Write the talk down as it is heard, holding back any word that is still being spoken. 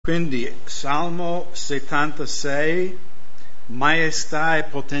Quindi, Salmo 76, maestà e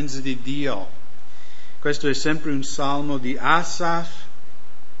potenza di Dio. Questo è sempre un salmo di Asaf.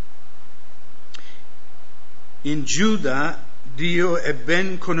 In Giuda Dio è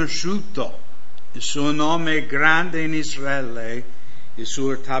ben conosciuto, il suo nome è grande in Israele, il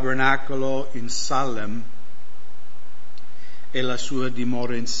suo tabernacolo in Salem e la sua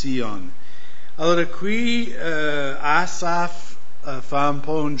dimora in Sion. Allora qui Asaf fa un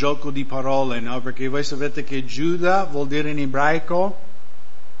po' un gioco di parole, no? Perché voi sapete che Giuda vuol dire in ebraico,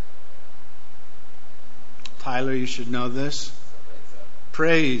 Tyler, you should know this,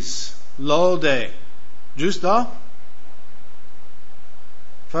 praise, lode, giusto?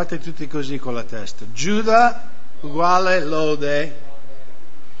 Fate tutti così con la testa. Giuda uguale lode.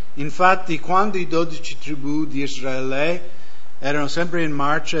 Infatti quando i 12 tribù di Israele erano sempre in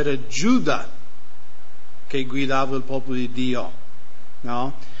marcia, era Giuda che guidava il popolo di Dio.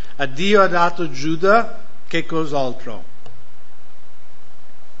 No? A Dio ha dato Giuda che cos'altro?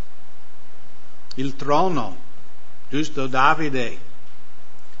 Il trono, giusto? Davide.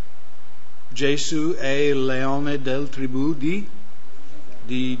 Gesù è il leone del tribù di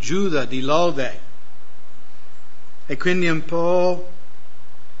Giuda, di lode. E quindi un po'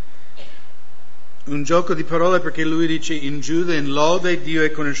 un gioco di parole, perché lui dice in Giuda, in lode Dio è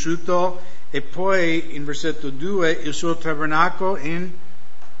conosciuto. E poi in versetto 2 il suo tabernacolo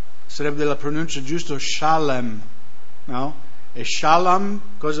sarebbe della pronuncia giusta Shalem, no? E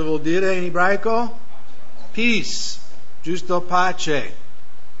Shalom cosa vuol dire in ebraico? Peace, giusto? Pace.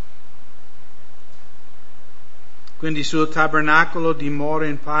 Quindi il suo tabernacolo dimora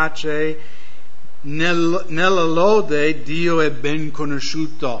in pace, nella lode Dio è ben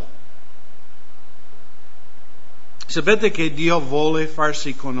conosciuto. Sapete che Dio vuole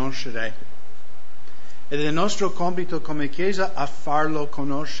farsi conoscere? Ed è il nostro compito come Chiesa a farlo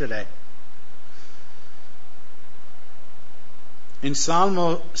conoscere. In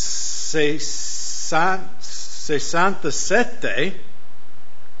Salmo 67,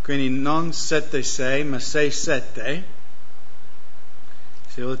 quindi non 7-6, ma 6-7,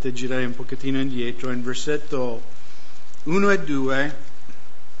 se volete girare un pochettino indietro, in versetto 1 e 2,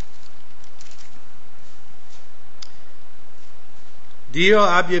 Dio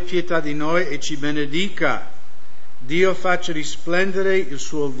abbia pietà di noi e ci benedica. Dio faccia risplendere il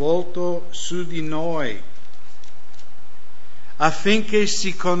suo volto su di noi, affinché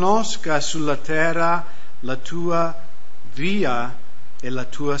si conosca sulla terra la tua via e la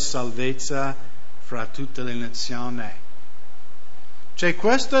tua salvezza fra tutte le nazioni. Cioè,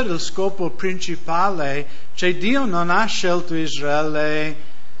 questo è il scopo principale. Cioè, Dio non ha scelto Israele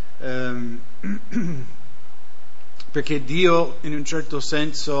perché Dio in un certo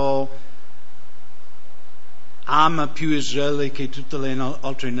senso ama più Israele che tutte le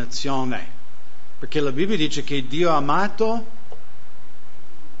altre nazioni, perché la Bibbia dice che Dio ha amato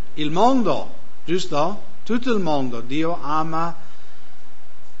il mondo, giusto? Tutto il mondo. Dio ama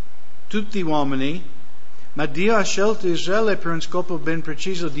tutti gli uomini, ma Dio ha scelto Israele per un scopo ben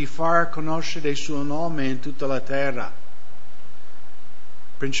preciso, di far conoscere il suo nome in tutta la terra,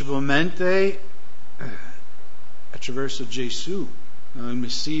 principalmente attraverso Gesù, il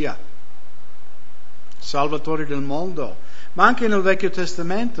Messia, Salvatore del mondo. Ma anche nel Vecchio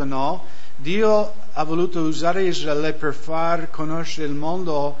Testamento, no? Dio ha voluto usare Israele per far conoscere il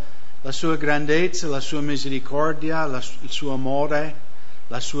mondo la sua grandezza, la sua misericordia, il suo amore,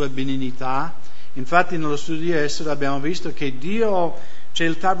 la sua benignità. Infatti nello studio di Esodo abbiamo visto che Dio, c'è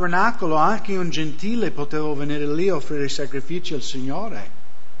il tabernacolo, anche un gentile poteva venire lì a offrire sacrifici al Signore,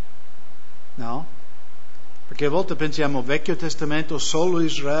 no? Perché a volte pensiamo Vecchio Testamento solo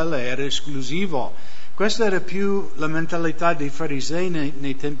Israele era esclusivo. Questa era più la mentalità dei farisei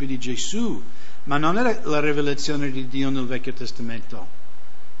nei tempi di Gesù, ma non era la rivelazione di Dio nel Vecchio Testamento.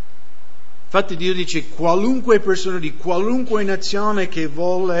 Infatti Dio dice qualunque persona di qualunque nazione che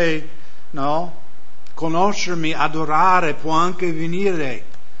vuole, no, conoscermi, adorare, può anche venire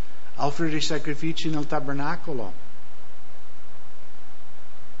a offrire sacrifici nel tabernacolo.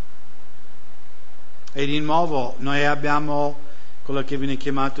 E di nuovo noi abbiamo quello che viene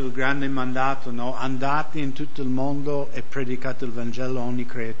chiamato il grande mandato, no? Andate in tutto il mondo e predicate il Vangelo a ogni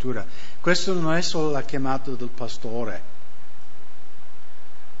creatura. Questo non è solo la chiamata del pastore,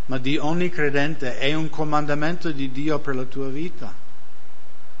 ma di ogni credente. È un comandamento di Dio per la tua vita,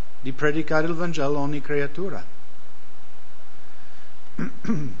 di predicare il Vangelo a ogni creatura.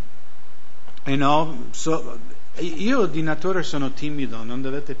 E no, io di natura sono timido, non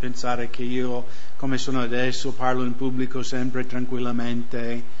dovete pensare che io, come sono adesso, parlo in pubblico sempre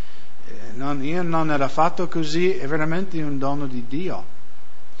tranquillamente. Io non era fatto così, è veramente un dono di Dio.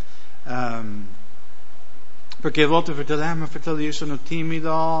 Perché a volte fratello, fratello, io sono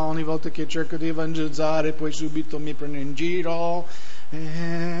timido, ogni volta che cerco di evangelizzare poi subito mi prendo in giro.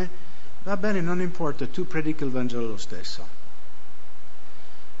 Va bene, non importa, tu predichi il Vangelo lo stesso.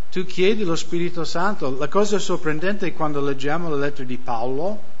 Tu chiedi lo Spirito Santo. La cosa sorprendente è quando leggiamo le lettere di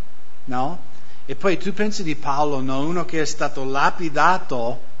Paolo, no? E poi tu pensi di Paolo, no? Uno che è stato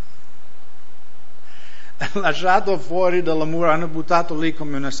lapidato, lasciato fuori dalla mura, hanno buttato lì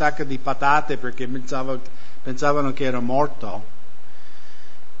come una sacca di patate perché pensavano che era morto.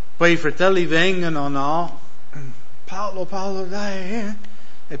 Poi i fratelli vengono, no? Paolo, dai.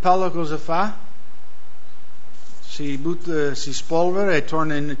 E Paolo cosa fa? Si spolvera e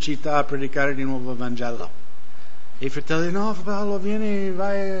torna in città a predicare di nuovo il Vangelo. E i fratelli, no, Paolo, vieni,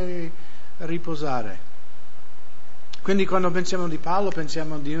 vai a riposare. Quindi quando pensiamo di Paolo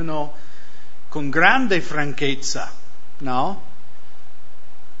pensiamo di uno con grande franchezza, no?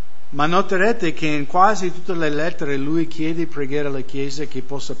 Ma noterete che in quasi tutte le lettere lui chiede preghiera alla Chiesa che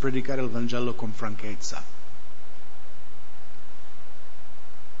possa predicare il Vangelo con franchezza.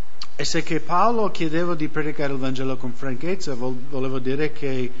 E se che Paolo chiedeva di predicare il Vangelo con franchezza, voleva dire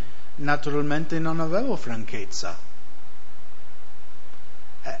che naturalmente non aveva franchezza.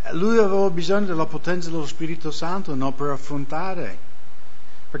 Lui aveva bisogno della potenza dello Spirito Santo, no, per affrontare.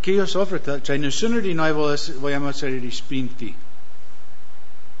 Perché io so, fratello, cioè nessuno di noi vogliamo essere respinti.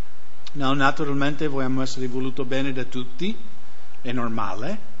 No, naturalmente vogliamo essere voluto bene da tutti, è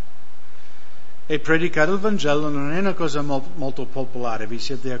normale. E predicare il Vangelo non è una cosa molto popolare, vi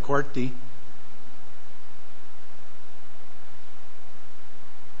siete accorti?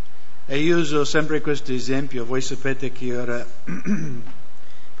 E io uso sempre questo esempio. Voi sapete che ora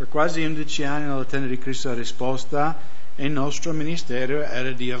per quasi 11 anni nella tenda di Cristo la risposta e il nostro ministero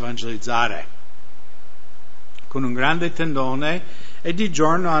era di evangelizzare con un grande tendone, e di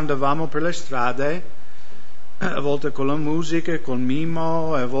giorno andavamo per le strade, a volte con la musica, col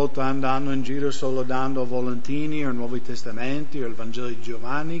mimo, e a volte andando in giro solo dando volantini o Nuovi Testamenti o il Vangelo di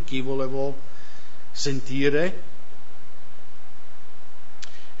Giovanni, chi voleva sentire.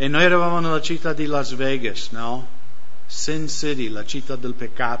 E noi eravamo nella città di Las Vegas, no? Sin City, la città del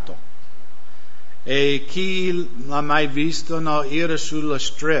peccato. E chi l'ha mai visto, no? Era sulla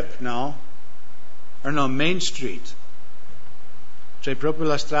Strip, no? O no, Main Street. Cioè proprio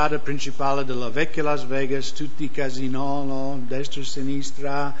la strada principale della vecchia Las Vegas, tutti i casinò, no? Destra e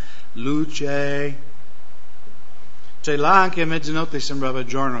sinistra, luce. Cioè là anche a mezzanotte sembrava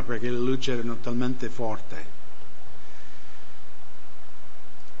giorno perché le luci erano talmente forti.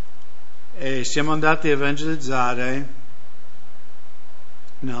 E siamo andati a evangelizzare,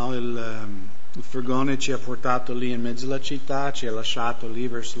 no? Il furgone ci ha portato lì in mezzo alla città, ci ha lasciato lì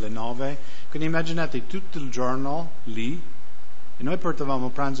verso le 9. Quindi immaginate tutto il giorno lì. E noi portavamo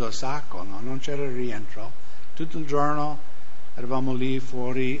pranzo a sacco, no? Non c'era rientro. Tutto il giorno eravamo lì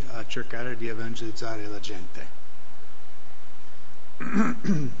fuori a cercare di evangelizzare la gente.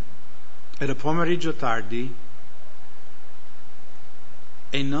 Era pomeriggio tardi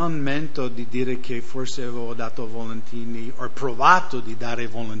e non mento di dire che forse avevo dato volantini o provato di dare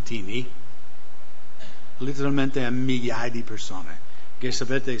volantini letteralmente a migliaia di persone. Che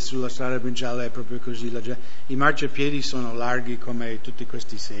sapete, sulla strada principale è proprio così, i marciapiedi sono larghi come tutte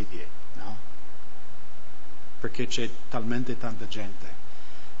queste sedie, no? Perché c'è talmente tanta gente.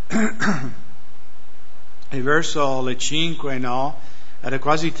 E verso le 5, no? Era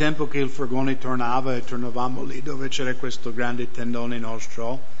quasi tempo che il furgone tornava e tornavamo lì dove c'era questo grande tendone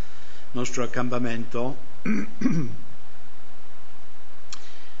nostro accampamento.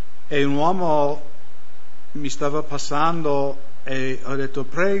 E un uomo mi stava passando e ho detto,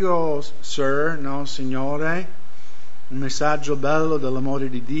 prego, sir, no, signore, un messaggio bello dell'amore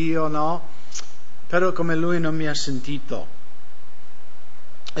di Dio, no? Però come lui non mi ha sentito.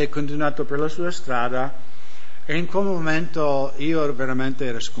 E continuato per la sua strada, e in quel momento io veramente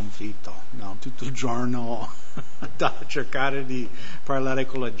ero sconfitto, no? Tutto il giorno da cercare di parlare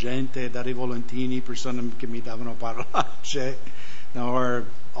con la gente, dare volantini, persone che mi davano parolacce, no?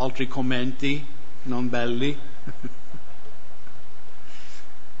 O altri commenti non belli.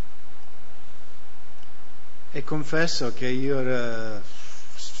 E confesso che io ero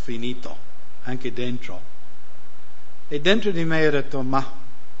finito, anche dentro. E dentro di me ho detto, ma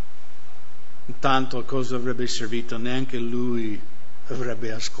tanto cosa avrebbe servito? Neanche lui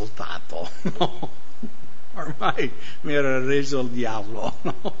avrebbe ascoltato. No? Ormai mi era reso il diavolo.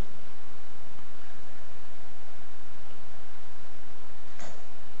 No?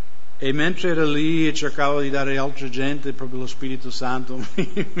 E mentre ero lì e cercavo di dare a altra gente, proprio lo Spirito Santo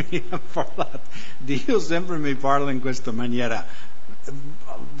mi ha parlato. Dio sempre mi parla in questa maniera.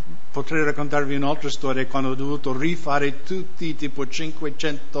 potrei raccontarvi un'altra storia quando ho dovuto rifare tutti tipo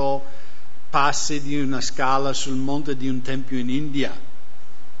 500 passi di una scala sul monte di un tempio in India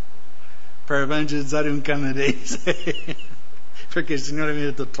per evangelizzare un canadese perché il Signore mi ha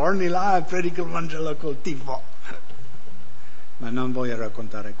detto torni là e predica il Vangelo col tipo. Ma non voglio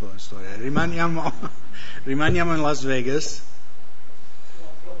raccontare quella storia, rimaniamo in Las Vegas.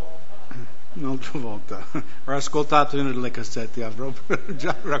 Un'altra volta ho ascoltato una delle cassette, avrò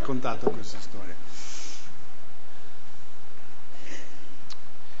già raccontato questa storia.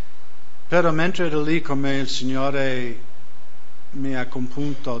 Però mentre ero lì, come il Signore mi ha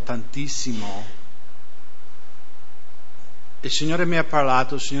compunto tantissimo, il Signore mi ha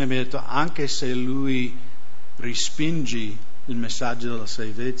parlato, il Signore mi ha detto anche se Lui respingi il messaggio della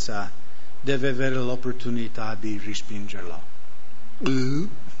salvezza, deve avere l'opportunità di respingerlo.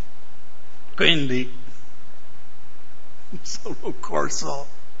 Quindi sono corso,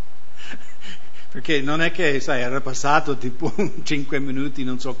 perché non è che, sai, era passato tipo 5 minuti,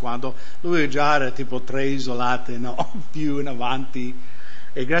 non so quanto, lui già era tipo 3 isolate, no, più in avanti,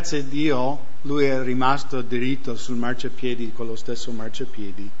 e grazie a Dio lui è rimasto diritto sul marciapiedi, con lo stesso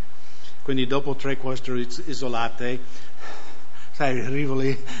marciapiedi. Quindi dopo 3-4 isolate, sai, arrivo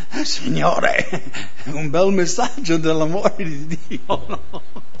lì, Signore, un bel messaggio dell'amore di Dio,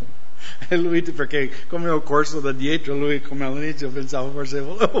 no? E lui, perché come ho corso da dietro, lui come all'inizio pensava forse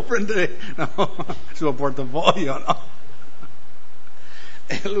volevo prendere il suo portafoglio, no?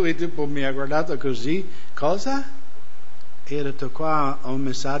 E lui tipo mi ha guardato così, cosa? E ha detto qua ho un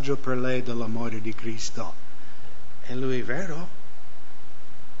messaggio per lei dell'amore di Cristo. E lui, vero?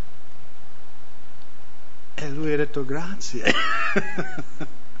 E lui ha detto grazie.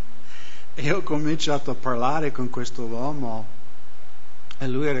 E ho cominciato a parlare con questo uomo. E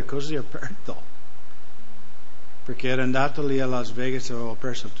lui era così aperto, perché era andato lì a Las Vegas e aveva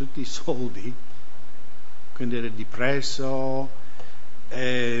perso tutti i soldi, quindi era depresso,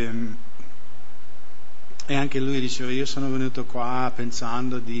 e anche lui diceva io sono venuto qua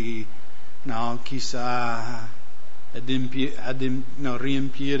pensando di, no, chissà, riempire,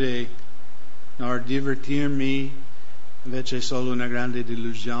 no, divertirmi, invece è solo una grande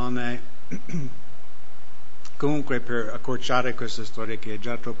delusione. Comunque, per accorciare questa storia che è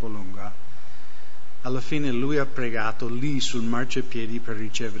già troppo lunga, alla fine lui ha pregato lì sul marciapiedi per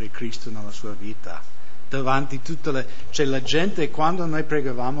ricevere Cristo nella sua vita, davanti cioè la gente, quando noi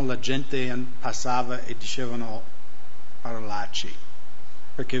pregavamo, la gente passava e dicevano parolacce,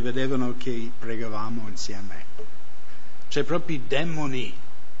 perché vedevano che pregavamo insieme. Cioè proprio i demoni,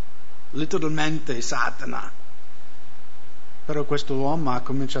 letteralmente Satana. Però questo uomo ha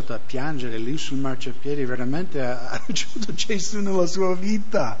cominciato a piangere lì sul marciapiedi, veramente ha ricevuto Gesù nella sua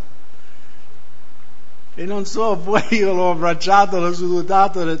vita. E non so, poi io l'ho abbracciato, l'ho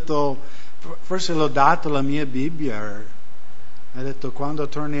salutato, ho detto, forse l'ho dato la mia Bibbia. Ha detto, quando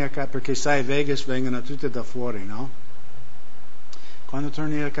torni a casa, perché sai, Vegas vengono tutte da fuori, no? Quando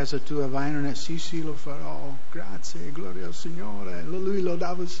torni a casa tua vai in una, sì, lo farò, grazie, gloria al Signore. Lui lo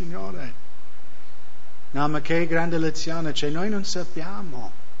dava il Signore. No, ma che grande lezione, cioè noi non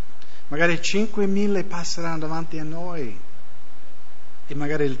sappiamo, magari 5.000 passeranno davanti a noi e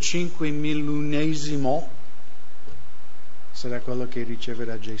magari il 5.000esimo sarà quello che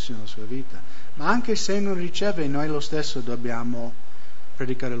riceverà Gesù nella sua vita, ma anche se non riceve noi lo stesso dobbiamo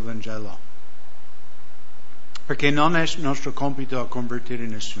predicare il Vangelo, perché non è nostro compito convertire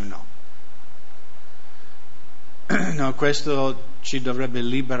nessuno. No, questo ci dovrebbe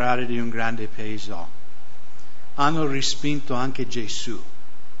liberare di un grande peso. Hanno respinto anche Gesù.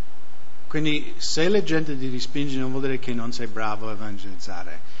 Quindi se la gente ti respinge non vuol dire che non sei bravo a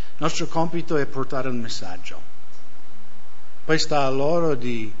evangelizzare. Il nostro compito è portare il messaggio. Poi sta a loro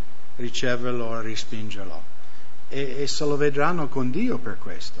di riceverlo o respingerlo. E se lo vedranno con Dio per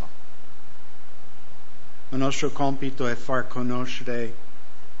questo. Il nostro compito è far conoscere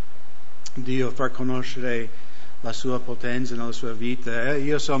Dio, far conoscere la sua potenza nella sua vita.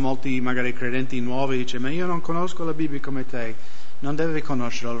 Io so molti magari credenti nuovi dicono, ma io non conosco la Bibbia come te. Non devi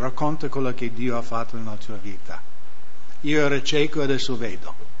conoscerla, racconta quello che Dio ha fatto nella tua vita. Io ero cieco e adesso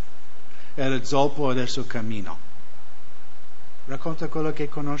vedo, ero zoppo e adesso cammino. Racconta quello che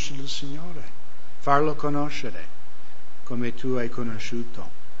conosci del Signore, farlo conoscere come tu hai conosciuto.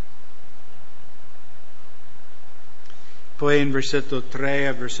 Poi in versetto 3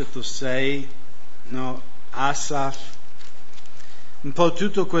 a versetto 6, no, Asaf, un po'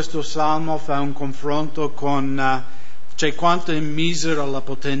 tutto questo salmo fa un confronto con cioè quanto è misera la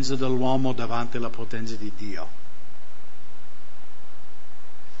potenza dell'uomo davanti alla potenza di Dio.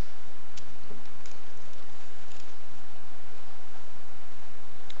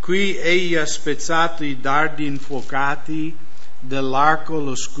 Qui egli ha spezzato i dardi infuocati dell'arco,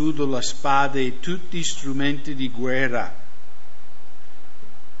 lo scudo, la spada e tutti gli strumenti di guerra.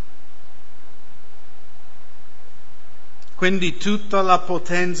 Quindi tutta la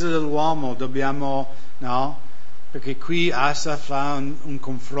potenza dell'uomo dobbiamo, no? Perché qui Asa fa un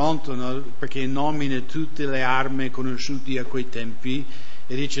confronto, no? Perché nomina tutte le armi conosciute a quei tempi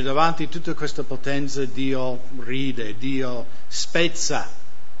e dice davanti a tutta questa potenza Dio ride, Dio spezza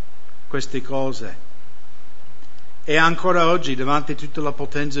queste cose. E ancora oggi davanti a tutta la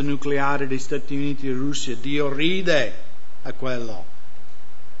potenza nucleare degli Stati Uniti e Russia Dio ride a quello.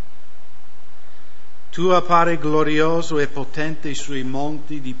 Tu appari glorioso e potente sui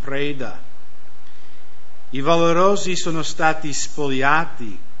monti di preda. I valorosi sono stati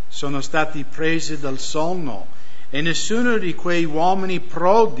spogliati, sono stati presi dal sonno e nessuno di quei uomini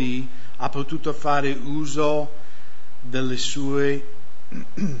prodi ha potuto fare uso delle sue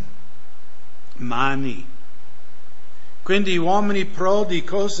mani. Quindi gli uomini prodi,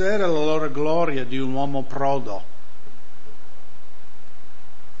 cos'era la loro gloria di un uomo prodo?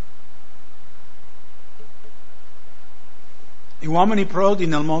 Gli uomini prodi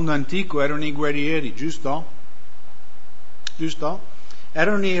nel mondo antico erano i guerrieri, giusto? Giusto?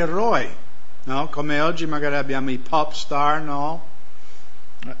 Erano gli eroi, no? Come oggi magari abbiamo i pop star, no?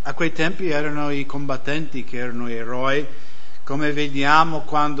 A quei tempi erano i combattenti che erano eroi, come vediamo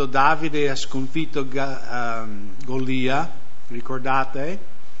quando Davide ha sconfitto Golia, ricordate?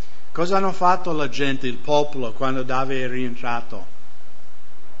 Cosa hanno fatto la gente, il popolo, quando Davide è rientrato?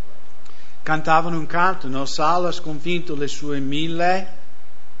 Cantavano un canto, no? Saul ha sconfitto le sue 1000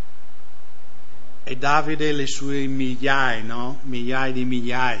 e Davide le sue migliaia, no? Migliaia di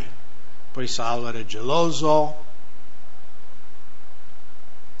migliaia. Poi Saul era geloso.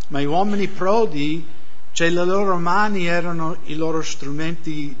 Ma gli uomini prodi, cioè le loro mani erano i loro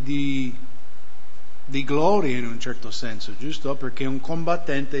strumenti di gloria in un certo senso, giusto? Perché un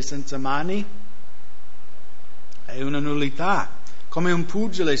combattente senza mani è una nullità. Come un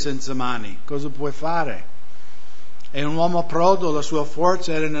pugile senza mani, cosa puoi fare? E un uomo prodo, la sua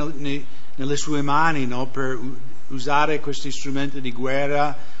forza era nelle sue mani, no? Per usare questi strumenti di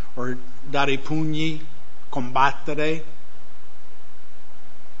guerra o dare i pugni, combattere.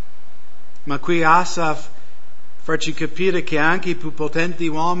 Ma qui Asaf farci capire che anche i più potenti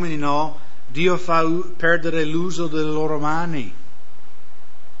uomini, no? Dio fa perdere l'uso delle loro mani.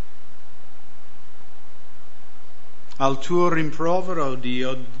 Al tuo rimprovero,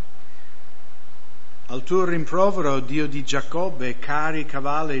 Dio di Giacobbe, cari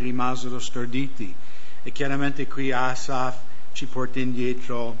cavalli rimasero storditi. E chiaramente qui Asaf ci porta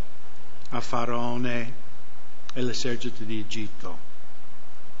indietro a Faraone e l'esercito di Egitto,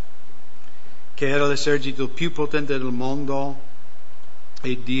 che era l'esercito più potente del mondo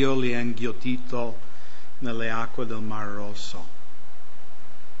e Dio li ha inghiottito nelle acque del Mar Rosso.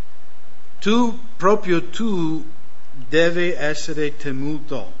 Proprio tu, deve essere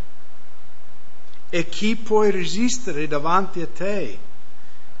temuto. E chi può resistere davanti a te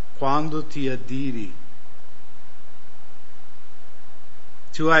quando ti addiri?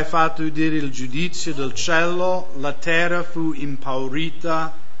 Tu hai fatto udire il giudizio del cielo, la terra fu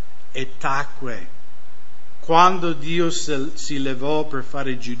impaurita e tacque. Quando Dio si levò per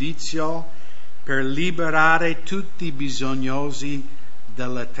fare giudizio, per liberare tutti i bisognosi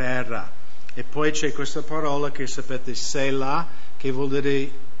della terra. E poi c'è questa parola che sapete, Selah, che vuol dire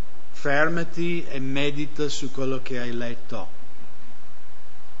fermati e medita su quello che hai letto.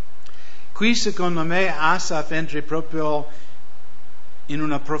 Qui secondo me Asaf entra proprio in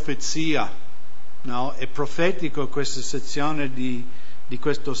una profezia, no? È profetico questa sezione di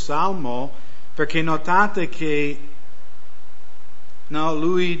questo salmo, perché notate che no,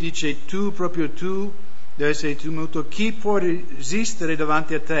 lui dice proprio tu devi essere temuto, chi può resistere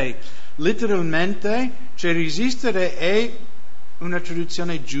davanti a te? Letteralmente, cioè resistere è una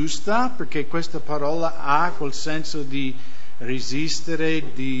traduzione giusta, perché questa parola ha quel senso di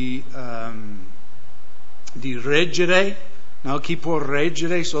resistere, di reggere, no? Chi può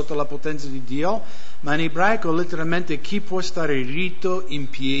reggere sotto la potenza di Dio, ma in ebraico letteralmente chi può stare ritto in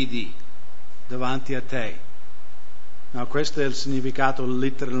piedi davanti a te. No, questo è il significato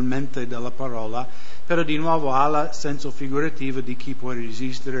letteralmente della parola, però di nuovo ha il senso figurativo di chi può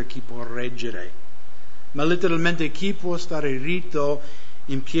resistere, chi può reggere. Ma letteralmente chi può stare ritto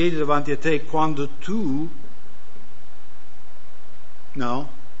in piedi davanti a te quando tu,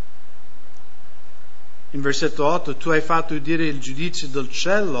 no? In versetto 8, tu hai fatto udire il giudizio del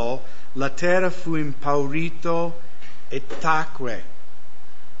cielo, la terra fu impaurito e tacque.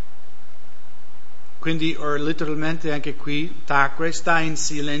 Quindi, o letteralmente anche qui, tacque, sta in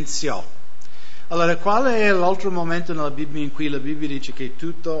silenzio. Allora, qual è l'altro momento nella Bibbia in cui la Bibbia dice che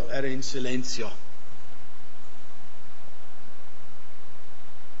tutto era in silenzio?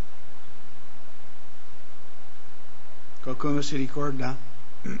 Qualcuno si ricorda?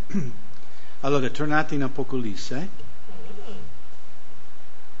 Allora, tornate in Apocalisse.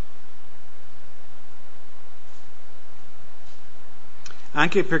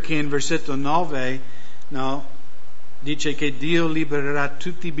 Anche perché in versetto 9, dice che Dio libererà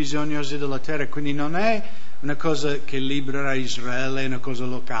tutti i bisognosi della terra, quindi non è una cosa che libererà Israele, è una cosa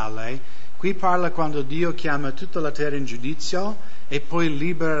locale. Qui parla quando Dio chiama tutta la terra in giudizio e poi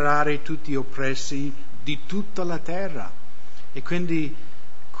libererà tutti gli oppressi di tutta la terra. E quindi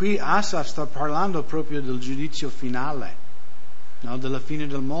qui Asaf sta parlando proprio del giudizio finale, della fine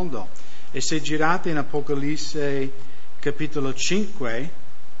del mondo. E se girate in Apocalisse capitolo 5,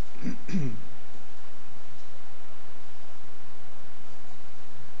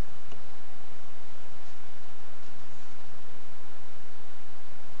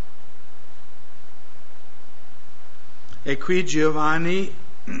 e qui Giovanni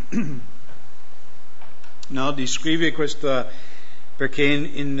descrive questa,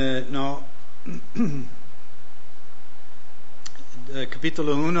 perché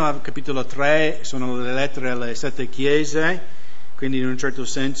capitolo 1 a capitolo 3 sono le lettere alle 7 chiese, quindi in un certo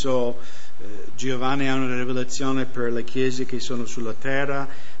senso Giovanni ha una rivelazione per le chiese che sono sulla terra.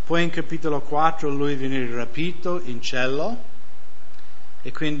 Poi in capitolo 4 lui viene rapito in cielo,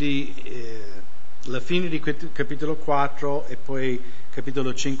 e quindi la fine di capitolo 4 e poi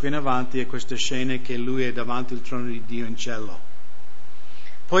capitolo 5 in avanti è questa scena che lui è davanti al trono di Dio in cielo.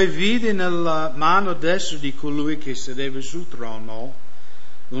 Poi vide nella mano destra di colui che sedeva sul trono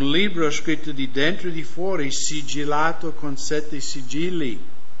un libro scritto di dentro e di fuori, sigillato con 7 sigilli.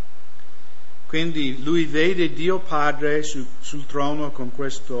 Quindi lui vede Dio Padre sul trono con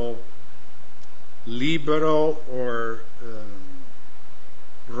questo libro o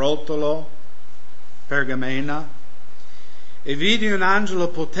rotolo, pergamena, e vide un angelo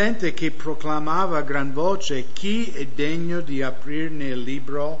potente che proclamava a gran voce: chi è degno di aprirne il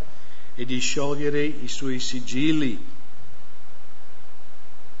libro e di sciogliere i suoi sigilli?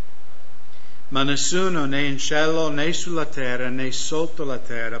 Ma nessuno, né in cielo, né sulla terra, né sotto la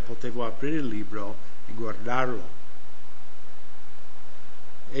terra, poteva aprire il libro e guardarlo.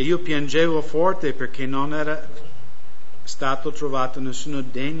 E io piangevo forte perché non era stato trovato nessuno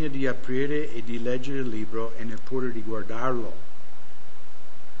degno di aprire e di leggere il libro e neppure di guardarlo.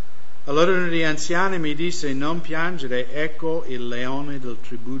 Allora uno degli anziani mi disse: non piangere, ecco il leone del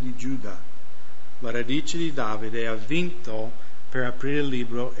tribù di Giuda, la radice di Davide, ha vinto per aprire il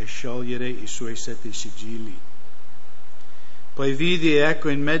libro e sciogliere i suoi 7 sigilli. Poi vidi, ecco,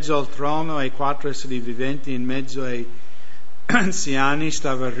 in mezzo al trono e 4 esseri viventi, in mezzo ai anziani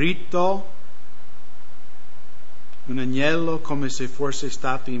stava ritto un agnello come se fosse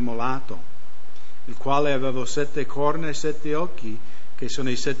stato immolato, il quale aveva 7 corna e 7 occhi, che sono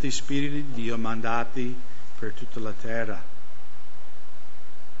i 7 spiriti di Dio mandati per tutta la terra.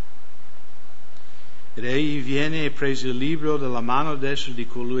 Ed egli viene e prese il libro dalla mano destra di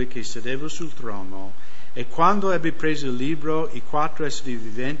colui che sedeva sul trono, e quando ebbe preso il libro, i 4 esseri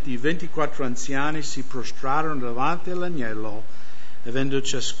viventi, i 24 anziani, si prostrarono davanti all'agnello, avendo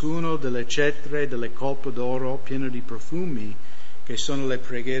ciascuno delle cetre e delle coppe d'oro piene di profumi, che sono le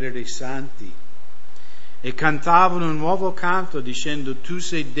preghiere dei santi. E cantavano un nuovo canto, dicendo: tu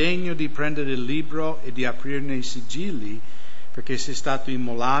sei degno di prendere il libro e di aprirne i sigilli, perché sei stato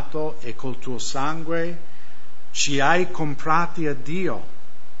immolato e col tuo sangue ci hai comprati a Dio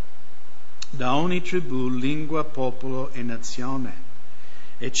da ogni tribù, lingua, popolo e nazione,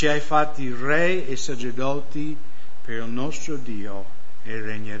 e ci hai fatti re e sacerdoti per il nostro Dio, e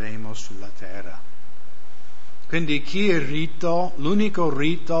regneremo sulla terra. Quindi chi è il rito? L'unico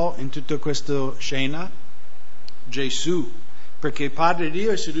rito in tutta questa scena? Gesù, perché Padre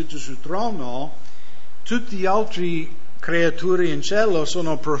Dio è seduto sul trono, tutti gli altri creature in cielo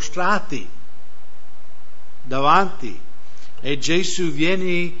sono prostrati davanti, e Gesù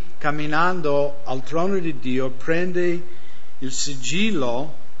viene camminando al trono di Dio, prende il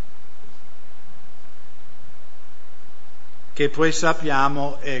sigillo, che poi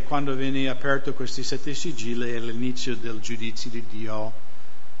sappiamo è quando viene aperto questi 7 sigilli è l'inizio del giudizio di Dio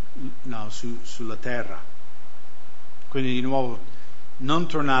sulla terra. Quindi di nuovo non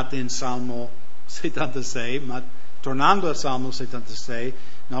tornate in Salmo 76, ma tornando al Salmo 76,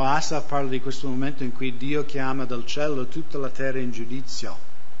 Asaf parla di questo momento in cui Dio chiama dal cielo tutta la terra in giudizio,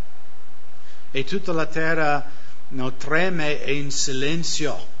 e tutta la terra treme e in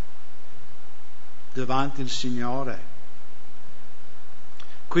silenzio. davanti al Signore.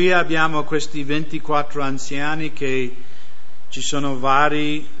 Qui abbiamo questi 24 anziani che ci sono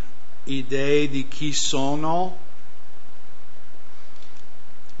varie idee di chi sono.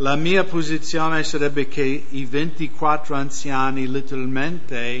 La mia posizione sarebbe che i 24 anziani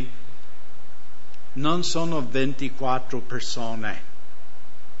letteralmente non sono 24 persone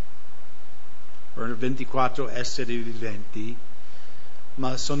o 24 esseri viventi,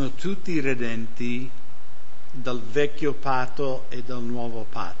 ma sono tutti redenti dal vecchio patto e dal nuovo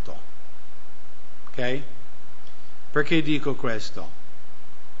patto. Ok? Perché dico questo?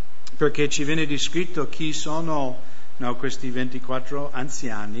 Perché ci viene descritto chi sono questi 24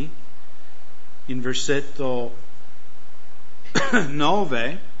 anziani in versetto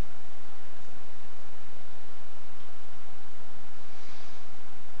 9.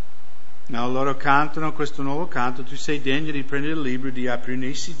 Loro cantano questo nuovo canto: tu sei degno di prendere il libro, di aprire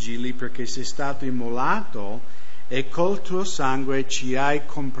i sigilli, perché sei stato immolato e col tuo sangue ci hai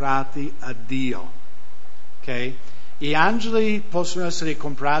comprati a Dio. Ok? Gli angeli possono essere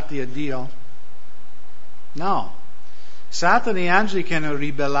comprati a Dio? No. Satana e gli angeli che hanno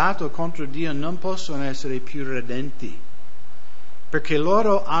ribellato contro Dio non possono essere più redenti, perché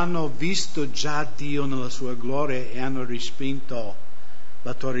loro hanno visto già Dio nella sua gloria e hanno respinto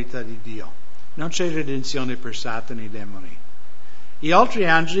l'autorità di Dio. Non c'è redenzione per Satana e i demoni. Gli altri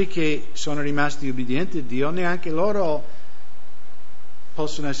angeli che sono rimasti obbedienti a Dio, neanche loro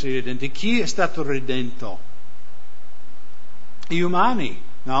possono essere redenti. Chi è stato redento? Gli umani,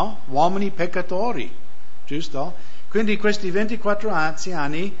 no? Uomini peccatori, giusto? Quindi questi 24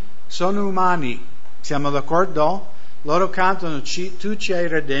 anziani sono umani, siamo d'accordo? Loro cantano: tu ci hai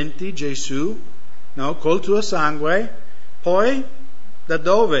redenti, Gesù, no? Col tuo sangue. Poi, da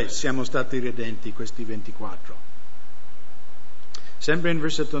dove siamo stati redenti questi 24? Sempre in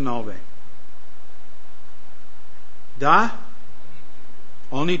versetto 9. Da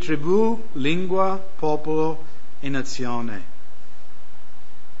ogni tribù, lingua, popolo e nazione.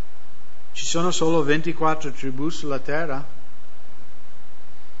 Ci sono solo 24 tribù sulla terra?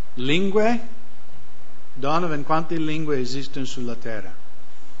 Lingue? Donovan, quante lingue esistono sulla terra?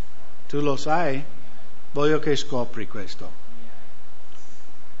 Tu lo sai? Voglio che scopri questo.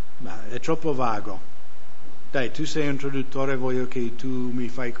 Ma è troppo vago. Dai, tu sei un traduttore, voglio che tu mi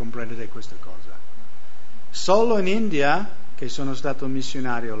fai comprendere questa cosa. Solo in India, che sono stato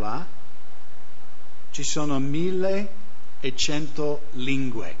missionario là, ci sono 1100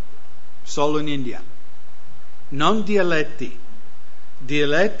 lingue. Solo in India. Non dialetti.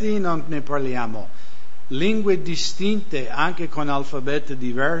 Dialetti non ne parliamo. Lingue distinte, anche con alfabeto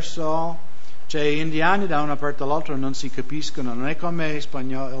diverso. Cioè, gli indiani da una parte all'altra non si capiscono, non è come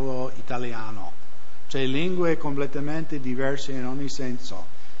spagnolo italiano. Cioè, lingue completamente diverse in ogni senso.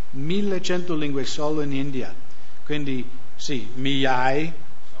 1100 lingue solo in India. Quindi, sì, migliaia.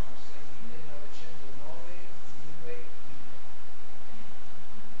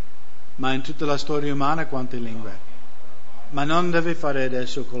 Ma in tutta la storia umana quante lingue? Ma non deve fare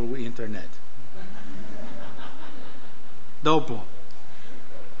adesso con internet. Dopo.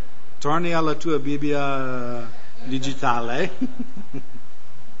 Torni alla tua Bibbia digitale.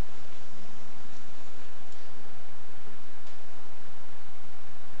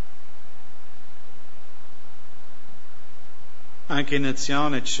 Anche in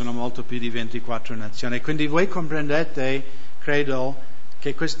nazione ci sono molto più di 24 nazioni. Quindi voi comprendete, credo,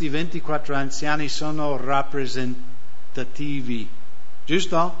 che questi 24 anziani sono rappresentativi,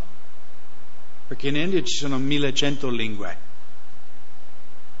 giusto? Perché in India ci sono 1100 lingue.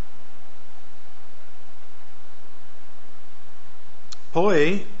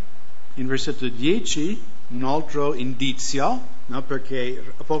 Poi, in versetto 10, un altro indizio, no?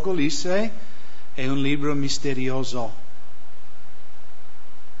 Perché Apocalisse è un libro misterioso.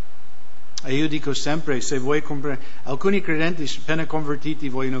 E io dico sempre, se vuoi alcuni credenti appena convertiti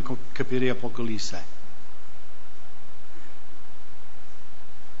vogliono capire Apocalisse.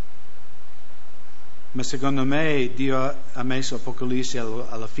 Ma secondo me Dio ha messo Apocalisse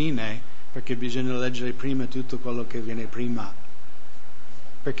alla fine, perché bisogna leggere prima tutto quello che viene prima.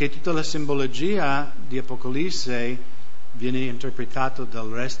 Perché tutta la simbologia di Apocalisse viene interpretata dal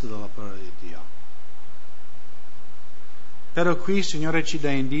resto della parola di Dio. Però qui il Signore ci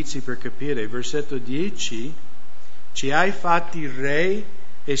dà indizi per capire. Versetto 10: ci hai fatti re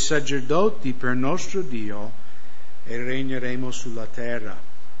e sacerdoti per nostro Dio e regneremo sulla terra.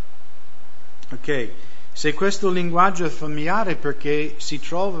 Ok, se questo linguaggio è familiare, perché si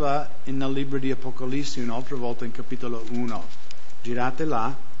trova nel libro di Apocalisse un'altra volta in capitolo 1. Girate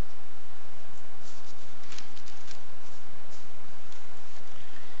là.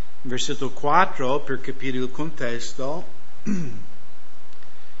 Versetto 4, per capire il contesto,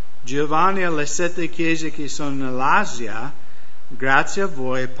 Giovanni alle 7 chiese che sono nell'Asia, grazie a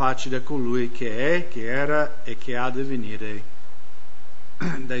voi e pace da colui che è, che era e che ha da venire,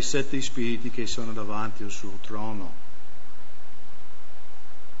 dai 7 spiriti che sono davanti al suo trono.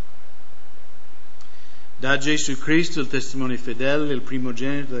 Da Gesù Cristo, il testimone fedele, il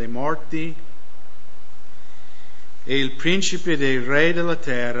primogenito dei morti e il principe dei re della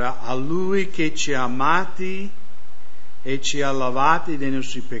terra, a Lui che ci ha amati e ci ha lavati dei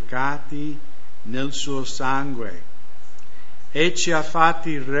nostri peccati nel suo sangue e ci ha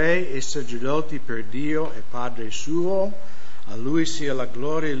fatti re e sacerdoti per Dio e Padre suo. A Lui sia la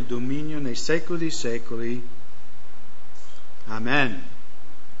gloria e il dominio nei secoli dei secoli. Amen.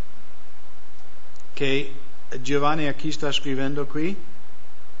 Che Giovanni a chi sta scrivendo qui?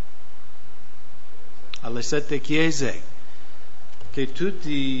 Alle 7 chiese, che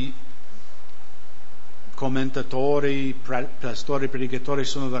tutti commentatori, pastori, predicatori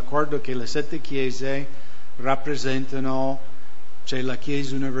sono d'accordo che le 7 chiese rappresentano, cioè, la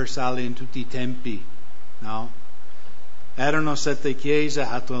Chiesa universale in tutti i tempi, no? Erano 7 chiese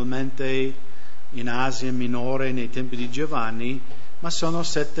attualmente in Asia Minore nei tempi di Giovanni, ma sono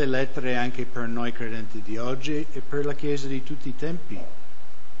 7 lettere anche per noi credenti di oggi e per la Chiesa di tutti i tempi.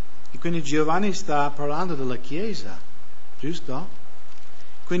 E quindi Giovanni sta parlando della Chiesa, giusto?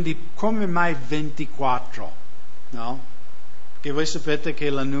 Quindi come mai 24? No? Perché voi sapete che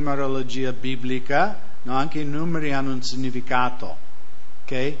la numerologia biblica, no, anche i numeri hanno un significato,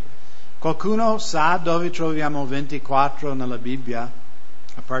 ok? Qualcuno sa dove troviamo 24 nella Bibbia?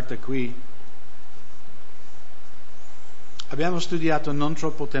 A parte qui. Abbiamo studiato non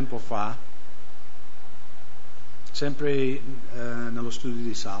troppo tempo fa, sempre nello studio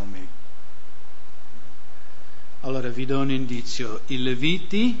di Salmi. Allora vi do un indizio. I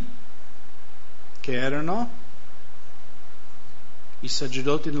Leviti, che erano i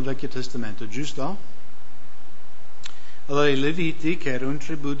sacerdoti nel Vecchio Testamento, giusto? Allora i Leviti, che erano un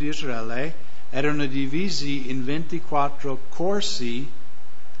tribù di Israele, erano divisi in 24 corsi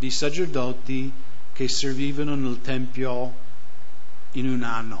di sacerdoti che servivano nel Tempio in un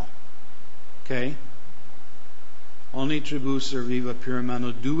anno. Ok? Ogni tribù serviva più o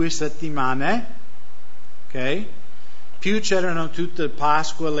meno 2 settimane. Ok? Più c'erano tutte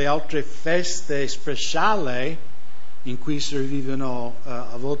Pasqua e le altre feste speciali in cui servivano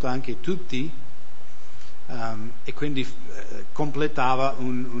a volte anche tutti, e quindi completava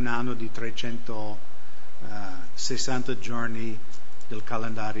un anno di 360 giorni del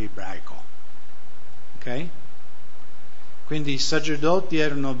calendario ebraico. Ok? Quindi i sacerdoti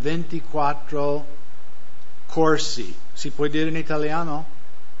erano 24 corsi. Si può dire in italiano?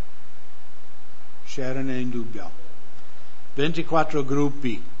 C'erano in dubbio. 24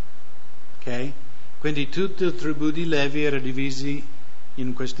 gruppi. Ok? Quindi tutta la tribù di Levi era divisi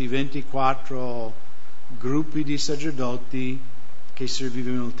in questi 24 gruppi di sacerdoti che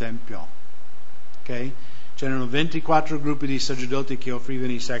servivano nel Tempio. Ok? C'erano 24 gruppi di sacerdoti che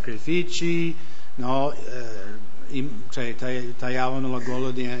offrivano i sacrifici, no? Cioè, tagliavano la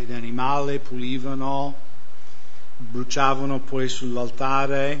gola di animale, pulivano, bruciavano poi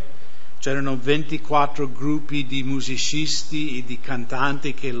sull'altare. C'erano 24 gruppi di musicisti e di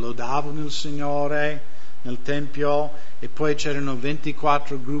cantanti che lodavano il Signore nel Tempio, e poi c'erano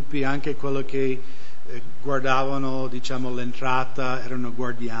 24 gruppi anche quelli che guardavano, diciamo, l'entrata, erano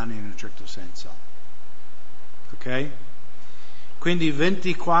guardiani in un certo senso. Ok? Quindi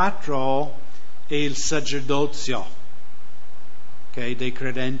 24 è il sacerdozio, ok, dei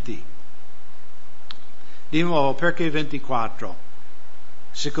credenti. Di nuovo, perché 24?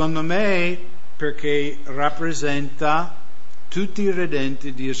 Secondo me perché rappresenta tutti i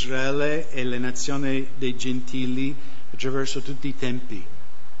redenti di Israele e le nazioni dei gentili attraverso tutti i tempi.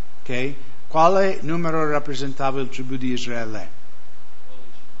 Ok? Quale numero rappresentava il tribù di Israele?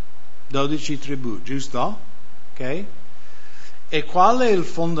 12 tribù, giusto? Ok? E qual è il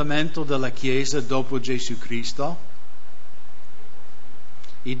fondamento della Chiesa dopo Gesù Cristo?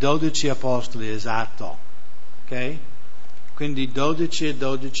 I 12 apostoli, esatto. Ok? Quindi 12 e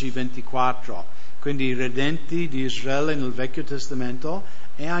 12, 24. Quindi i redenti di Israele nel Vecchio Testamento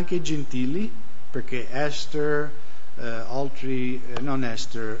e anche i gentili, perché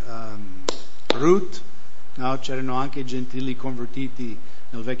Ruth, no? C'erano anche i gentili convertiti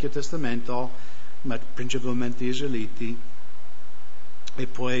nel Vecchio Testamento, ma principalmente israeliti, e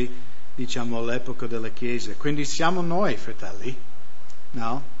poi diciamo all'epoca della Chiesa. Quindi siamo noi, fratelli,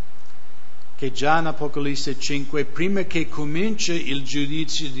 no? Che già in Apocalisse 5, prima che cominci il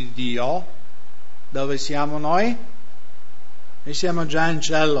giudizio di Dio, dove siamo noi? Noi siamo già in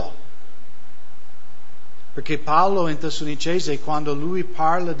cielo. Perché Paolo in Tessalonicese, quando lui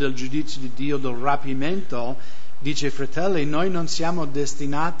parla del giudizio di Dio, del rapimento, dice: fratelli, noi non siamo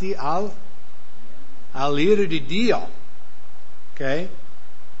destinati all'ira di Dio. Ok?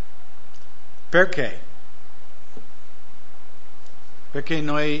 Perché? Perché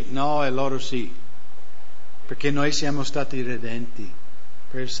noi no e loro sì. Perché noi siamo stati redenti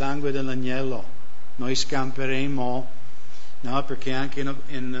per il sangue dell'agnello. Noi scamperemo, no? Perché anche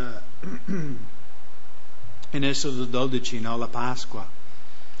in Esodo 12, no? La Pasqua,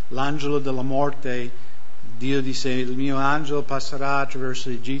 l'angelo della morte, Dio disse: il mio angelo passerà attraverso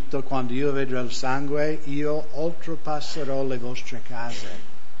l'Egitto, quando io vedrò il sangue io oltrepasserò le vostre case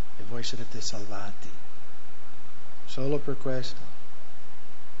e voi sarete salvati. Solo per questo.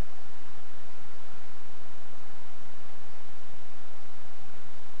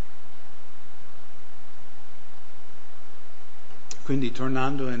 Quindi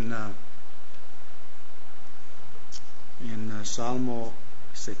tornando in Salmo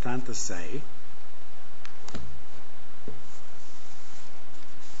 76,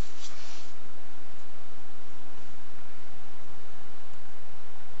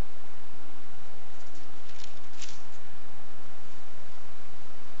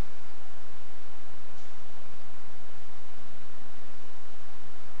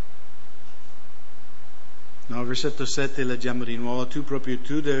 no, versetto 7 leggiamo di nuovo: proprio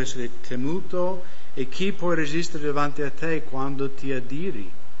tu devi essere temuto, e chi può resistere davanti a te quando ti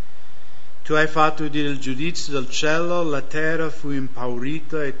adiri? Tu hai fatto udire il giudizio del cielo, la terra fu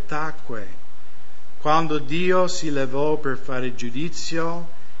impaurita e tacque. Quando Dio si levò per fare giudizio,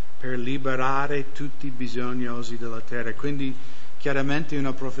 per liberare tutti i bisognosi della terra. Quindi chiaramente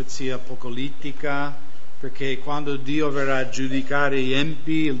una profezia apocalittica, perché quando Dio verrà a giudicare gli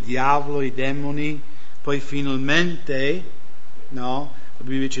empi, il diavolo, i demoni, poi finalmente, no? La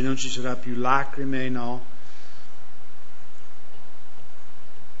Bibbia dice non ci sarà più lacrime, no?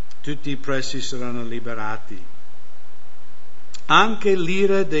 Tutti i oppressi saranno liberati. Anche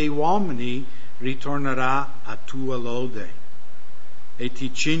l'ira dei uomini ritornerà a tua lode e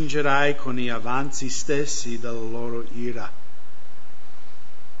ti cingerai con gli avanzi stessi della loro ira.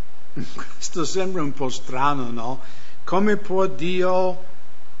 Questo sembra un po' strano, no? Come può Dio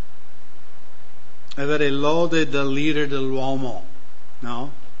avere lode dall'ira dell'uomo?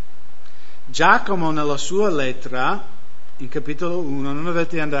 No? Giacomo nella sua lettera, in capitolo 1, non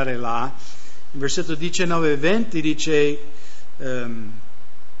dovete andare là, in versetto 19 e 20 dice: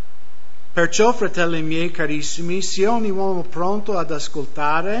 perciò, fratelli miei carissimi, sia ogni uomo pronto ad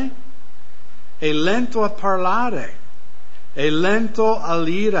ascoltare e lento a parlare e lento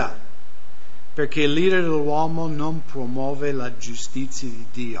all'ira, perché l'ira dell'uomo non promuove la giustizia di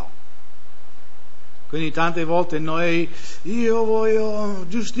Dio. Quindi tante volte io voglio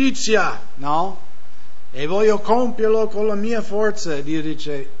giustizia, no? E voglio compierlo con la mia forza. E Dio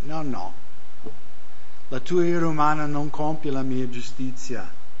dice: no. La tua ira umana non compie la mia giustizia.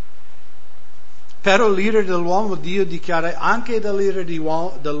 Però l'ira dell'uomo, Dio dichiara: anche dall'ira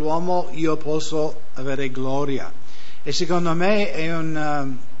dell'uomo io posso avere gloria. E secondo me è una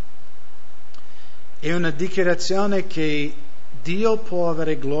dichiarazione che Dio può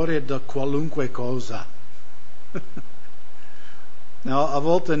avere gloria da qualunque cosa. No, a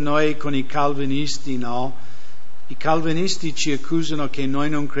volte noi con i calvinisti, no? I calvinisti ci accusano che noi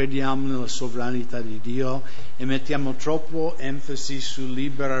non crediamo nella sovranità di Dio e mettiamo troppo enfasi sul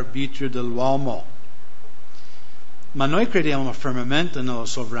libero arbitrio dell'uomo. Ma noi crediamo fermamente nella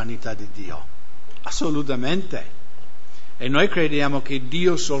sovranità di Dio. Assolutamente. E noi crediamo che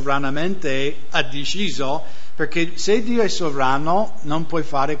Dio sovranamente ha deciso, perché se Dio è sovrano non puoi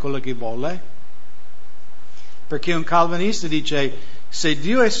fare quello che vuole. Perché un calvinista dice: se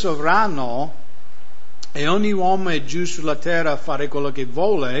Dio è sovrano e ogni uomo è giù sulla terra a fare quello che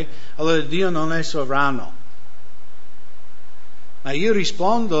vuole, allora Dio non è sovrano. Ma io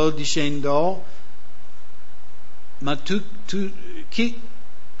rispondo dicendo: ma tu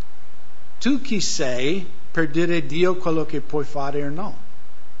chi sei per dire a Dio quello che puoi fare o no?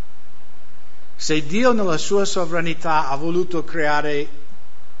 Se Dio nella sua sovranità ha voluto creare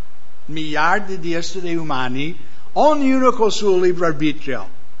miliardi di esseri umani, ognuno col suo libero arbitrio,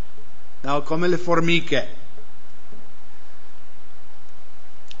 no? Come le formiche.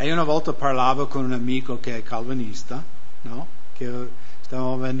 E una volta parlavo con un amico che è calvinista, no? Che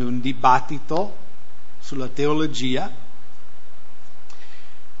stavamo avendo un dibattito sulla teologia,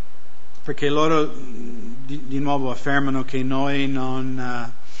 perché loro di nuovo affermano che noi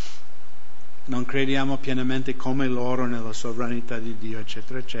non crediamo pienamente come loro nella sovranità di Dio,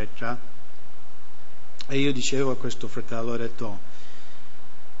 eccetera, eccetera. E io dicevo a questo fratello, ho detto: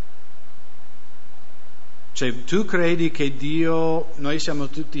 Cioè, tu credi che Dio, noi siamo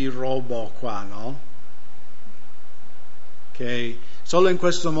tutti robot qua, no? Che solo in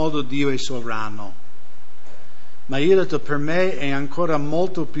questo modo Dio è sovrano. Ma io ho detto, per me è ancora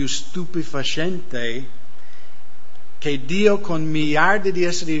molto più stupefacente che Dio con miliardi di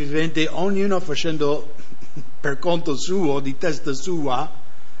esseri viventi, ognuno facendo per conto suo, di testa sua,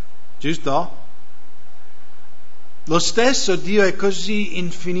 giusto? Lo stesso Dio è così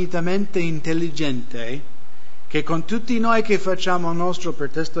infinitamente intelligente che con tutti noi che facciamo il nostro per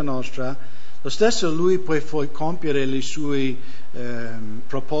testa nostra, lo stesso Lui può compiere i suoi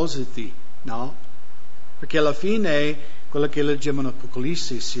propositi, no? Perché alla fine quello che leggiamo in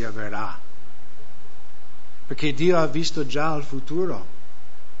Apocalisse si avverrà. Perché Dio ha visto già il futuro.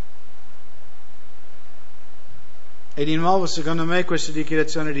 E di nuovo, secondo me, questa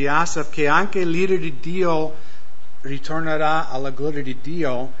dichiarazione di Asaf, che anche l'ira di Dio ritornerà alla gloria di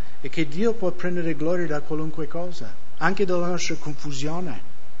Dio, e che Dio può prendere gloria da qualunque cosa, anche dalla nostra confusione,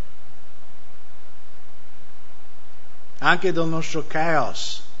 anche dal nostro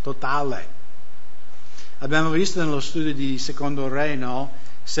caos totale. Abbiamo visto nello studio di Secondo Re, no?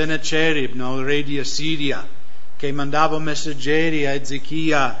 Sennacherib, no? Il re di Assiria, che mandava messaggeri a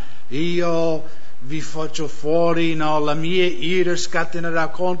Ezechia: io vi faccio fuori, no? La mia ira scatenerà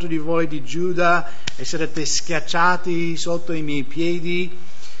contro di voi di Giuda e sarete schiacciati sotto i miei piedi.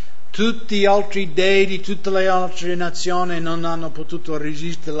 Tutti gli altri dei di tutte le altre nazioni non hanno potuto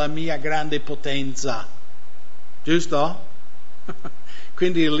resistere alla mia grande potenza. Giusto?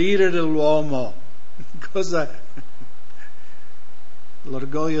 Quindi l'ira dell'uomo, cosa?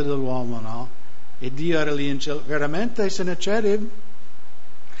 L'orgoglio dell'uomo, no? E Dio era lì in cielo. Veramente Sennacherib?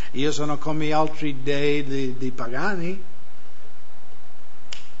 Io sono come gli altri dei dei pagani?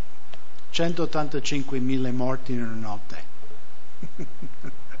 185.000 morti in una notte.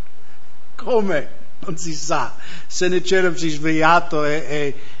 Come? Non si sa. Sennacherib si è svegliato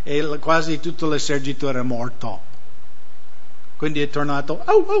e quasi tutto l'esercito era morto. Quindi è tornato,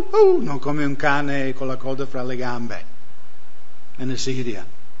 non come un cane con la coda fra le gambe, in Siria.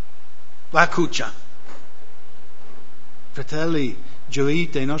 La cuccia. Fratelli,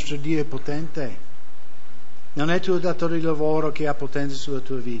 gioite, il nostro Dio è potente. Non è il tuo datore di lavoro che ha potenza sulla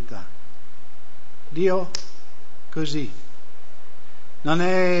tua vita. Dio, così. Non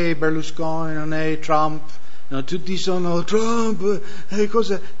è Berlusconi, non è Trump, no, tutti sono Trump,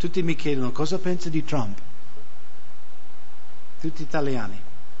 tutti mi chiedono cosa pensi di Trump? Tutti italiani.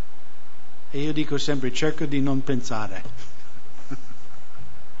 E io dico sempre, cerco di non pensare.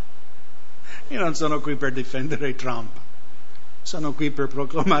 Io non sono qui per difendere Trump, sono qui per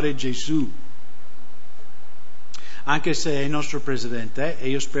proclamare Gesù. Anche se è il nostro presidente, e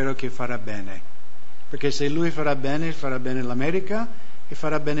io spero che farà bene. Perché se lui farà bene l'America e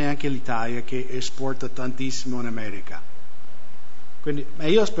farà bene anche l'Italia, che esporta tantissimo in America. Quindi, ma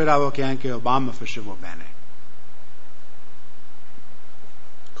io speravo che anche Obama faceva bene.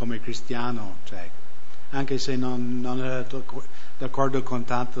 Come cristiano, cioè, anche se non era d'accordo con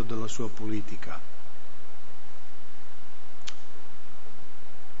tanto della sua politica.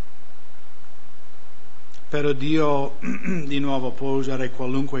 Però Dio di nuovo può usare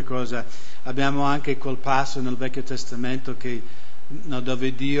qualunque cosa. Abbiamo anche quel passo nel Vecchio Testamento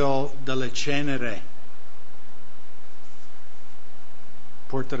dove Dio dalle cenere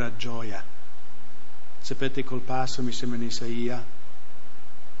porterà gioia. Sapete quel passo, mi sembra in Isaia,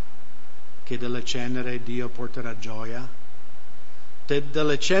 che dalle cenere Dio porterà gioia?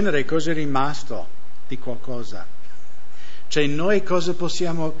 Dalle cenere cosa è rimasto di qualcosa? Cioè noi cosa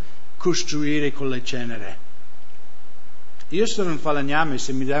possiamo costruire con le cenere? Io sono un falegname,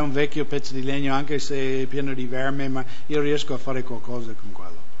 se mi dai un vecchio pezzo di legno, anche se è pieno di verme, ma io riesco a fare qualcosa con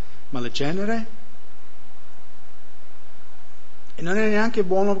quello. Ma le cenere? E non è neanche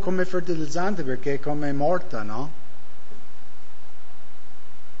buono come fertilizzante perché è come morta, no?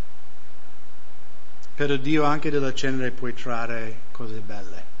 Però Dio anche dalla cenere può trarre cose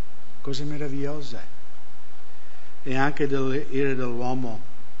belle, cose meravigliose. E anche dall'ira dell'uomo.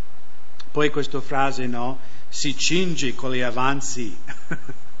 Poi questa frase, no? Si cinge con gli avanzi.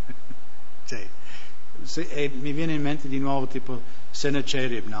 Cioè, mi viene in mente di nuovo tipo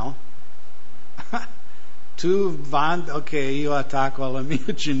Sennacherib, no? Tu ok, io attacco alla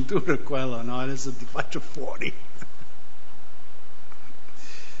mia cintura quello, no? Adesso ti faccio fuori.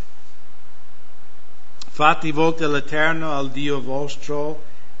 Fatti volte all'Eterno, al Dio vostro,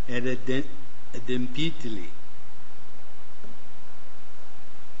 ed adempiteli.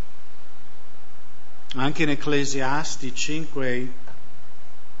 Anche in Ecclesiasti 5,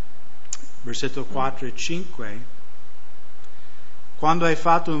 versetto 4 e 5, Quando hai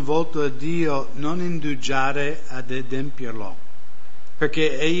fatto un voto a Dio, non indugiare ad adempierlo,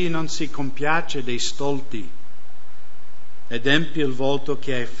 perché Egli non si compiace dei stolti. Adempi il voto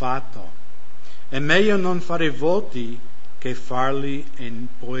che hai fatto. È meglio non fare voti che farli e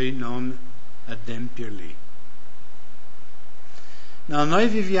poi non adempierli. No, noi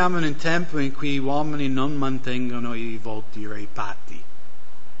viviamo in un tempo in cui gli uomini non mantengono i voti o i patti.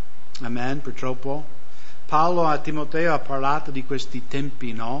 Amen, purtroppo. Paolo a Timoteo ha parlato di questi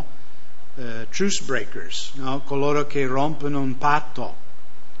tempi, no? Truce breakers, no? Coloro che rompono un patto,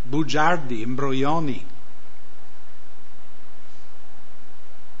 bugiardi, imbroglioni.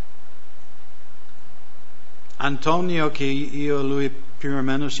 Antonio, che io e lui più o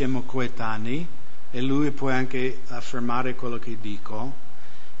meno siamo coetanei, e lui può anche affermare quello che dico,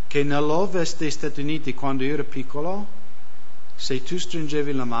 che nell'Ovest degli Stati Uniti, quando io ero piccolo, se tu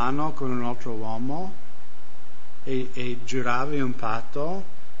stringevi la mano con un altro uomo e giuravi un patto,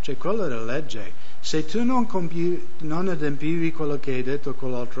 cioè quello era legge. Se tu non adempivi quello che hai detto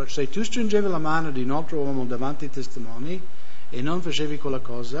con l'altro, se tu stringevi la mano di un altro uomo davanti ai testimoni e non facevi quella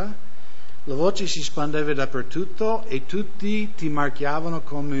cosa, la voce si spandeva dappertutto e tutti ti marchiavano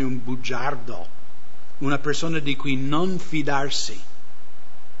come un bugiardo, una persona di cui non fidarsi.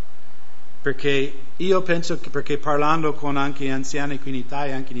 Perché io penso che, perché parlando con anche anziani qui in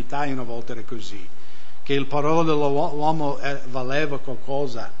Italia, anche in Italia una volta era così, che il parola dell'uomo valeva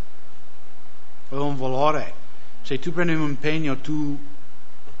qualcosa, aveva un valore. Se tu prendevi un impegno, tu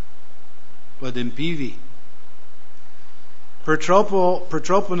lo adempivi.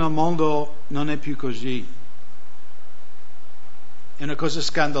 Purtroppo nel mondo non è più così. È una cosa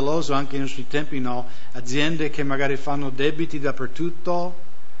scandalosa anche nei nostri tempi, no? Aziende che magari fanno debiti dappertutto,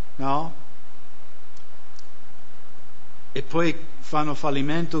 no? E poi fanno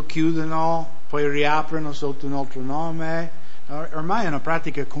fallimento, chiudono, poi riaprono sotto un altro nome. Ormai è una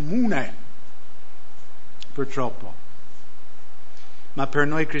pratica comune, purtroppo. Ma per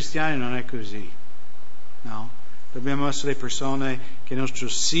noi cristiani non è così, no? Dobbiamo essere persone che il nostro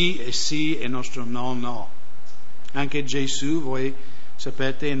sì è sì e il nostro no no. Anche Gesù, voi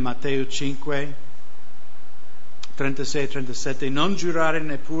sapete in Matteo 5, 36 e 37, non giurare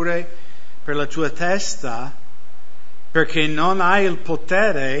neppure per la tua testa, perché non hai il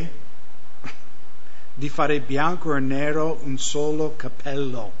potere di fare bianco o nero un solo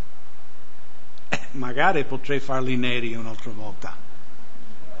capello. Magari potrei farli neri un'altra volta.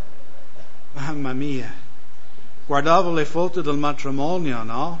 Mamma mia. Guardavo le foto del matrimonio,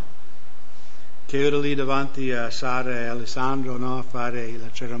 no? Che ero lì davanti a Sara e Alessandro, no? A fare la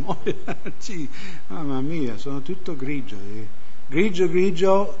cerimonia. Sì, mamma mia, sono tutto grigio.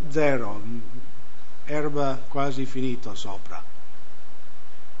 Grigio, zero. Erba quasi finito sopra.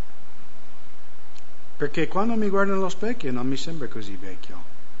 Perché quando mi guardo nello specchio non mi sembra così vecchio,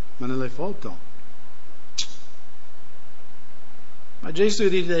 ma nelle foto. Ma Gesù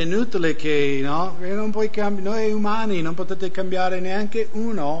dice è inutile che, no? Che non puoi noi umani non potete cambiare neanche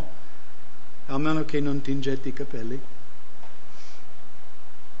uno, almeno che non tingete i capelli.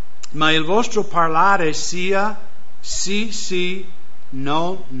 Ma il vostro parlare sia sì, sì,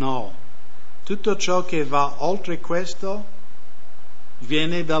 no, no. Tutto ciò che va oltre questo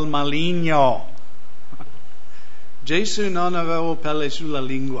viene dal maligno. Gesù non aveva pelle sulla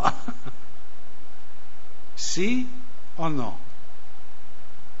lingua. Sì o no?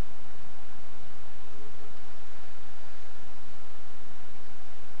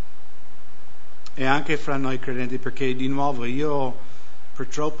 E anche fra noi credenti, perché di nuovo io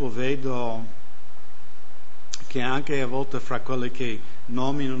purtroppo vedo che anche a volte fra quelli che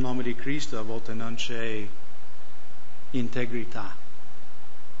nominano il nome di Cristo a volte non c'è integrità.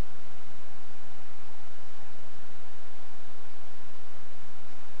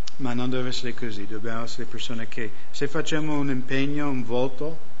 Ma non deve essere così, dobbiamo essere persone che se facciamo un impegno, un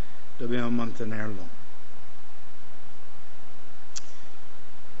voto, dobbiamo mantenerlo.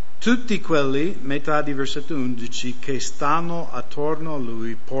 Tutti quelli, metà di versetto 11, che stanno attorno a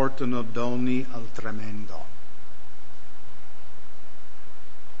lui portano doni al tremendo.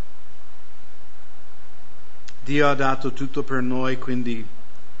 Dio ha dato tutto per noi, quindi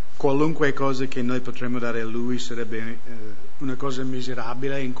qualunque cosa che noi potremmo dare a lui sarebbe una cosa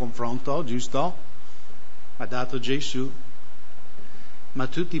miserabile in confronto, giusto? Ha dato Gesù, ma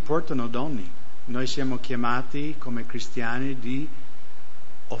tutti portano doni. Noi siamo chiamati come cristiani di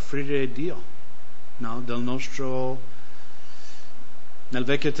offrire a Dio, no? Del nostro. Nel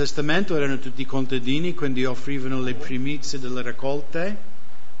Vecchio Testamento erano tutti contadini, quindi offrivano le primizie delle raccolte.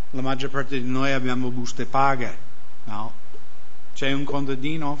 La maggior parte di noi abbiamo buste paghe, no? C'è un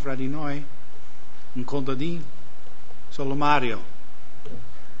contadino fra di noi? Un contadino? Solo Mario.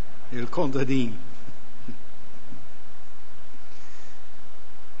 il contadino.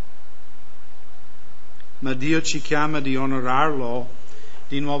 Ma Dio ci chiama di onorarlo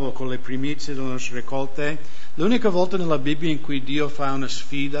di nuovo con le primizie delle nostre raccolte. L'unica volta nella Bibbia in cui Dio fa una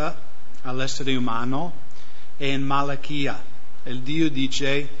sfida all'essere umano è in Malachia. Il Dio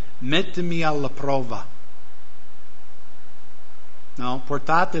dice: mettimi alla prova. No?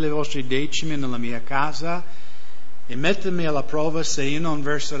 Portate le vostre decime nella mia casa e mettimi alla prova se io non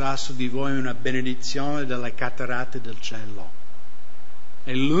verserò su di voi una benedizione dalle cataratte del cielo.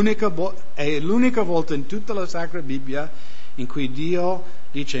 È l'unica volta in tutta la Sacra Bibbia in cui Dio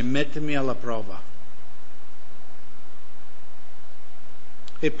dice: mettimi alla prova.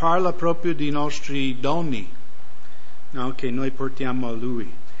 E parla proprio di nostri doni, no? Che noi portiamo a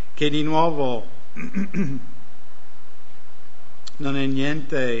Lui, che di nuovo non è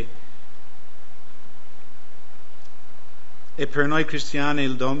niente. E per noi cristiani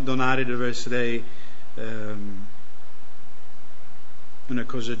il donare deve essere una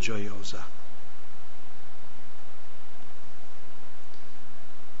cosa gioiosa.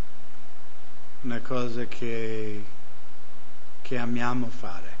 Una cosa che amiamo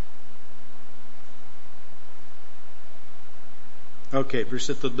fare. Ok,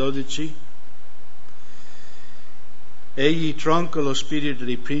 versetto 12. Egli tronca lo spirito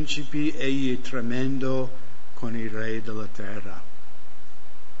dei principi, egli è tremendo con i re della terra.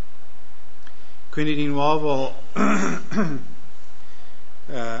 Quindi di nuovo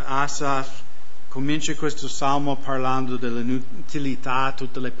Asaf comincia questo salmo parlando dell'inutilità di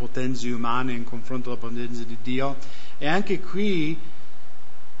tutte le potenze umane in confronto alla potenza di Dio, e anche qui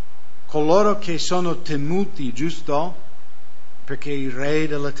coloro che sono temuti, giusto? Perché il re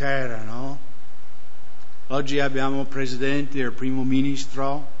della terra, no? Oggi abbiamo il presidente e il primo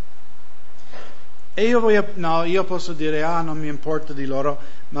ministro, e io posso dire non mi importa di loro,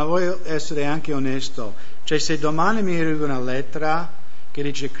 ma voglio essere anche onesto. Cioè, se domani mi arriva una lettera che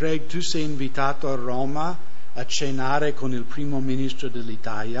dice: Craig, tu sei invitato a Roma a cenare con il primo ministro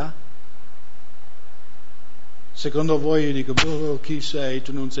dell'Italia, secondo voi io dico: chi sei?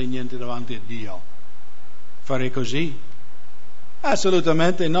 Tu non sei niente davanti a Dio. Farei così?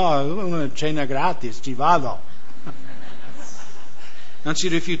 Assolutamente no, una cena gratis, ci vado. Non si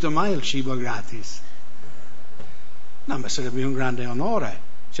rifiuta mai il cibo gratis. No, ma sarebbe un grande onore.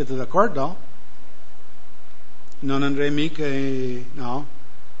 Siete d'accordo? Non andrei mica, no?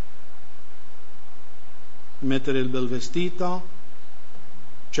 Mettere il bel vestito.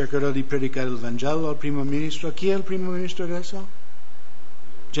 Cercherò di predicare il Vangelo al primo ministro. Chi è il primo ministro adesso?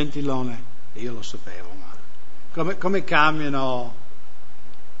 Gentilone. Io lo sapevo, ma come cambiano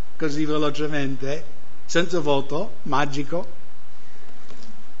così velocemente, senza voto, magico.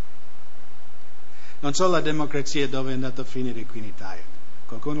 Non so la democrazia dove è andata a finire qui in Italia.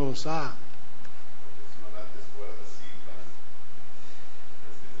 Qualcuno lo sa?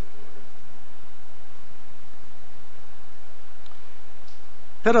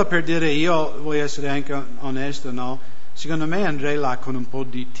 Però per dire, io voglio essere anche onesto, no? Secondo me andrei là con un po'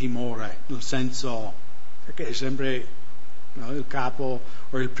 di timore, nel senso, perché è sempre il capo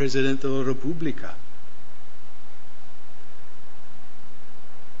o il presidente della Repubblica.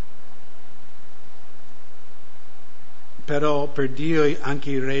 Però per Dio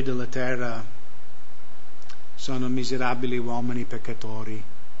anche i re della terra sono miserabili uomini peccatori.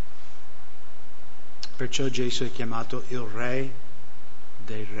 Perciò Gesù è chiamato il re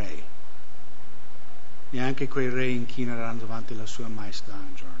dei re. Neanche quei re inchineranno davanti alla sua maestà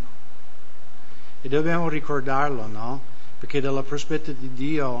un giorno. E dobbiamo ricordarlo, no? Perché dalla prospettiva di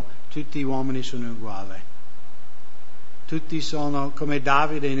Dio tutti gli uomini sono uguali. Tutti sono, come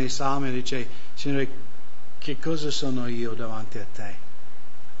Davide nei Salmi dice: Signore, che cosa sono io davanti a te?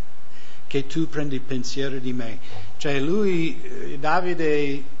 Che tu prendi il pensiero di me. Cioè lui,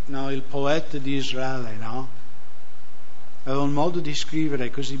 Davide, no, il poeta di Israele, no? Aveva un modo di scrivere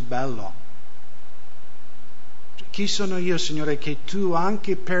così bello. Chi sono io, Signore, che tu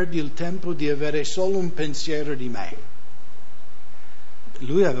anche perdi il tempo di avere solo un pensiero di me?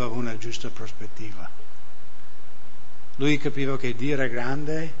 Lui aveva una giusta prospettiva. Lui capiva che Dio era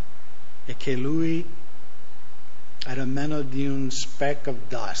grande e che lui era meno di un speck of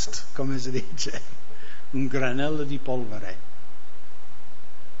dust, come si dice, un granello di polvere.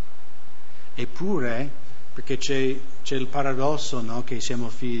 Eppure, perché c'è il paradosso, no, che siamo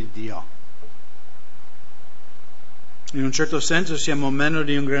figli di Dio. In un certo senso siamo meno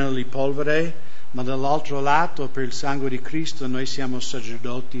di un granello di polvere, ma dall'altro lato, per il sangue di Cristo, noi siamo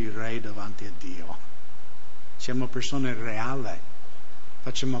sacerdoti re davanti a Dio. Siamo persone reali,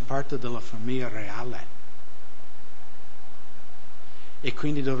 facciamo parte della famiglia reale. e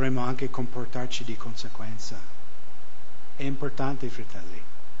quindi dovremo anche comportarci di conseguenza. È importante, fratelli,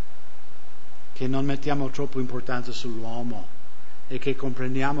 che non mettiamo troppo importanza sull'uomo e che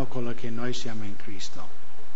comprendiamo quello che noi siamo in Cristo.